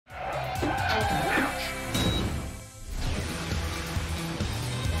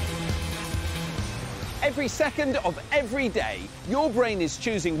Every second of every day, your brain is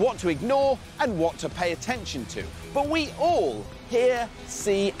choosing what to ignore and what to pay attention to. But we all hear,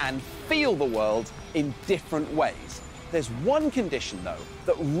 see and feel the world in different ways. There's one condition, though,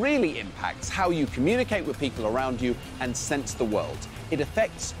 that really impacts how you communicate with people around you and sense the world. It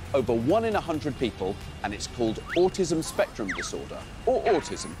affects over 1 in 100 people, and it's called autism spectrum disorder, or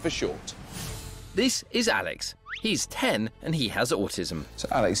autism for short. This is Alex. He's 10 and he has autism. So,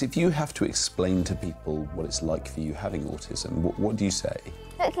 Alex, if you have to explain to people what it's like for you having autism, what do you say?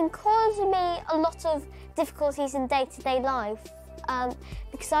 It can cause me a lot of difficulties in day-to-day life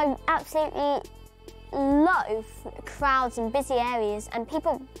because I absolutely loathe crowds and busy areas and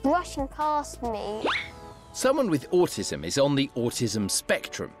people brushing past me. Someone with autism is on the autism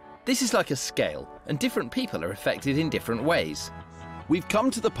spectrum. This is like a scale, and different people are affected in different ways. We've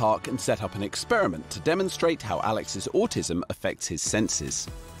come to the park and set up an experiment to demonstrate how Alex's autism affects his senses.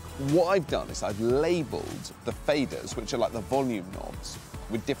 What I've done is I've labelled the faders, which are like the volume knobs,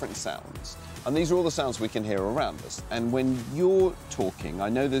 with different sounds. And these are all the sounds we can hear around us. And when you're talking, I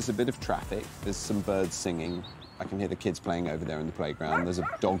know there's a bit of traffic, there's some birds singing, I can hear the kids playing over there in the playground, there's a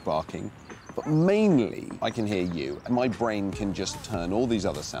dog barking. But mainly, I can hear you, and my brain can just turn all these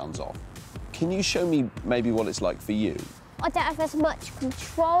other sounds off. Can you show me maybe what it's like for you? I don't have as much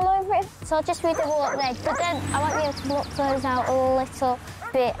control over it, so I'll just read them all up there. But then I might be able to block those out a little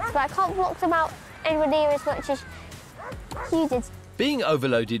bit, but I can't block them out anywhere near as much as you did. Being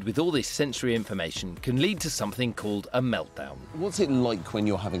overloaded with all this sensory information can lead to something called a meltdown. What's it like when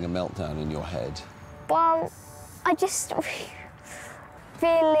you're having a meltdown in your head? Well, I just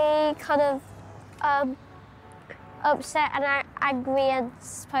really kind of upset and angry and I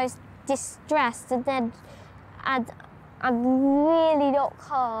suppose distressed, and then I'm really not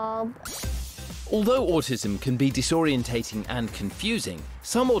calm. Although autism can be disorientating and confusing,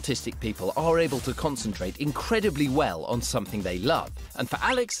 some autistic people are able to concentrate incredibly well on something they love. And for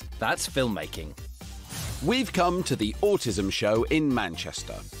Alex, that's filmmaking. We've come to the Autism Show in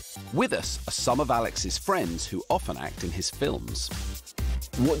Manchester. With us are some of Alex's friends who often act in his films.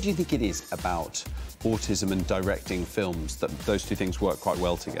 What do you think it is about autism and directing films that those two things work quite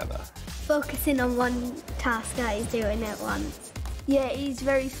well together? Focusing on one task that he's doing at once. Yeah, he's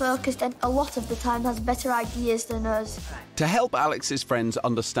very focused and a lot of the time has better ideas than us. To help Alex's friends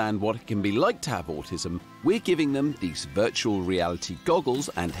understand what it can be like to have autism, we're giving them these virtual reality goggles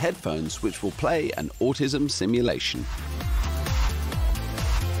and headphones which will play an autism simulation.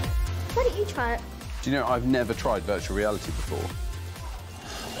 Why don't you try it? Do you know, I've never tried virtual reality before.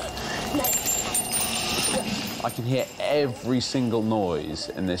 No. I can hear every single noise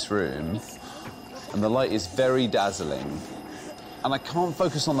in this room, and the light is very dazzling. And I can't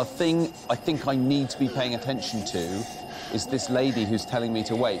focus on the thing I think I need to be paying attention to is this lady who's telling me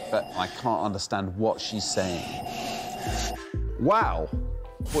to wait, but I can't understand what she's saying. Wow!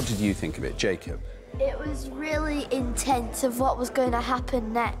 What did you think of it, Jacob? It was really intense of what was going to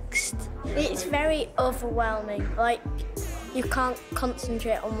happen next. It's very overwhelming. Like, you can't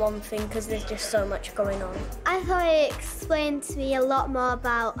concentrate on one thing because there's just so much going on. I thought it explained to me a lot more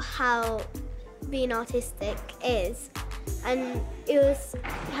about how being autistic is, and it was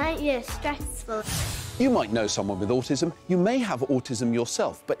kind of stressful. You might know someone with autism, you may have autism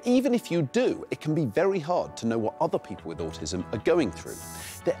yourself, but even if you do, it can be very hard to know what other people with autism are going through.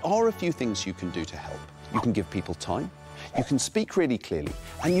 There are a few things you can do to help. You can give people time, you can speak really clearly,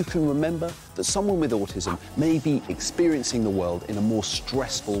 and you can remember that someone with autism may be experiencing the world in a more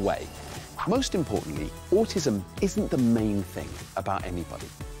stressful way. Most importantly, autism isn't the main thing about anybody.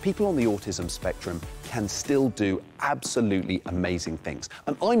 People on the autism spectrum can still do absolutely amazing things.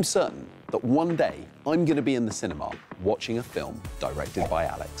 And I'm certain that one day I'm going to be in the cinema watching a film directed by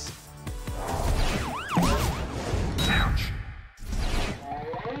Alex.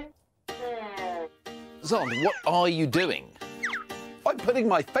 Xand, what are you doing? I'm putting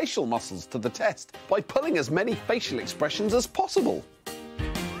my facial muscles to the test by pulling as many facial expressions as possible.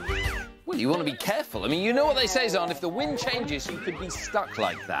 Well, you want to be careful. I mean, you know what they say, Xand, if the wind changes, you could be stuck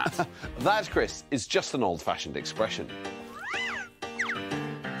like that. That, Chris, is just an old-fashioned expression.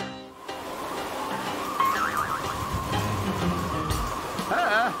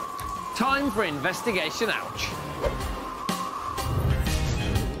 Time for investigation, ouch.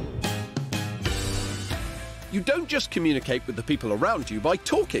 You don't just communicate with the people around you by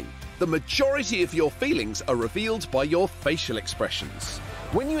talking. The majority of your feelings are revealed by your facial expressions.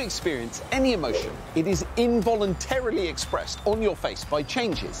 When you experience any emotion, it is involuntarily expressed on your face by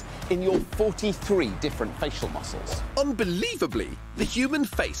changes in your 43 different facial muscles. Unbelievably, the human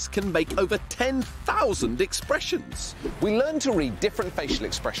face can make over 10,000 expressions. We learn to read different facial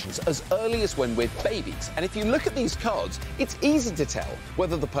expressions as early as when we're babies. And if you look at these cards, it's easy to tell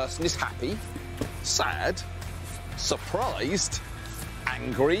whether the person is happy, sad, surprised,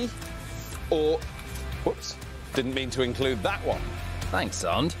 angry, or... whoops, didn't mean to include that one. Thanks,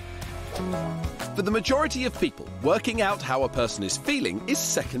 Xand. For the majority of people, working out how a person is feeling is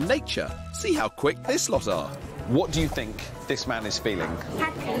second nature. See how quick this lot are. What do you think this man is feeling?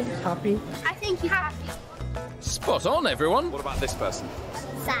 Happy. Happy? I think he's happy. Spot on, everyone. What about this person?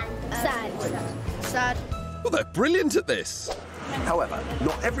 Sad. Sad. Sad. Well, they're brilliant at this. However,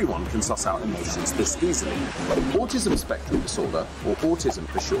 not everyone can suss out emotions this easily. Autism spectrum disorder, or autism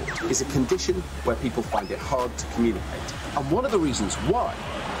for short, is a condition where people find it hard to communicate. And one of the reasons why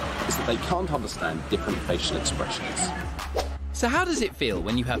is that they can't understand different facial expressions. So how does it feel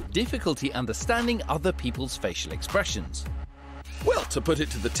when you have difficulty understanding other people's facial expressions? Well, to put it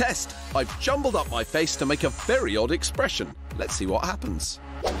to the test, I've jumbled up my face to make a very odd expression. Let's see what happens.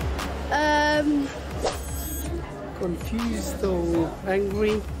 Confused or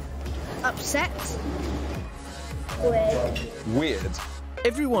angry? Upset. Weird.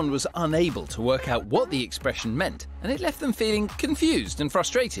 Everyone was unable to work out what the expression meant, and it left them feeling confused and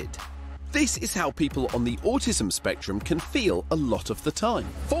frustrated. This is how people on the autism spectrum can feel a lot of the time.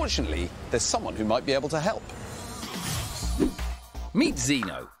 Fortunately, there's someone who might be able to help. Meet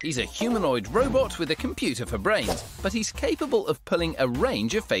Zeno. He's a humanoid robot with a computer for brains, but he's capable of pulling a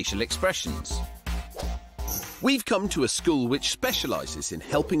range of facial expressions. We've come to a school which specialises in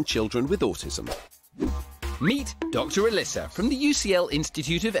helping children with autism. Meet Dr. Alyssa from the UCL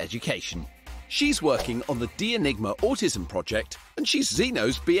Institute of Education. She's working on the De-Enigma Autism project, and she's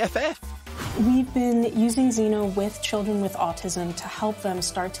Zeno's BFF. We've been using Zeno with children with autism to help them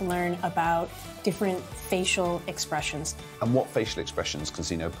start to learn about different facial expressions. And what facial expressions can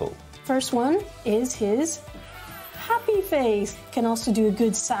Zeno pull? First one is his happy face. Can also do a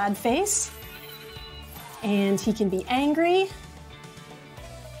good sad face. And he can be angry.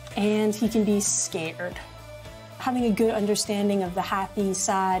 And he can be scared. Having a good understanding of the happy,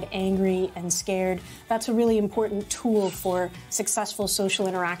 sad, angry, and scared, that's a really important tool for successful social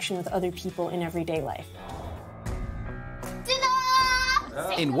interaction with other people in everyday life.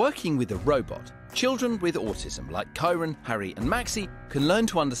 In working with a robot, children with autism like Kyron, Harry, and Maxie can learn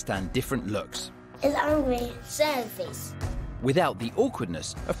to understand different looks. Is angry, sad face. Without the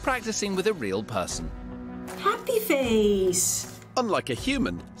awkwardness of practicing with a real person. Happy face. Unlike a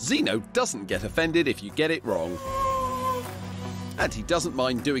human, Zeno doesn't get offended if you get it wrong. And he doesn't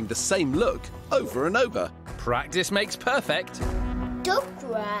mind doing the same look over and over. Practice makes perfect. Don't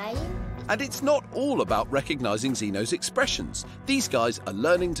cry. And it's not all about recognising Zeno's expressions. These guys are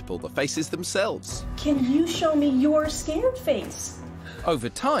learning to pull the faces themselves. Can you show me your scared face? Over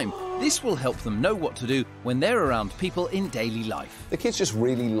time, this will help them know what to do when they're around people in daily life. The kids just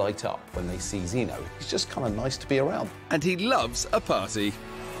really light up when they see Zeno. He's just kind of nice to be around. And he loves a party.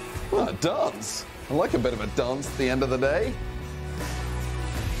 Well, a dance. I like a bit of a dance at the end of the day.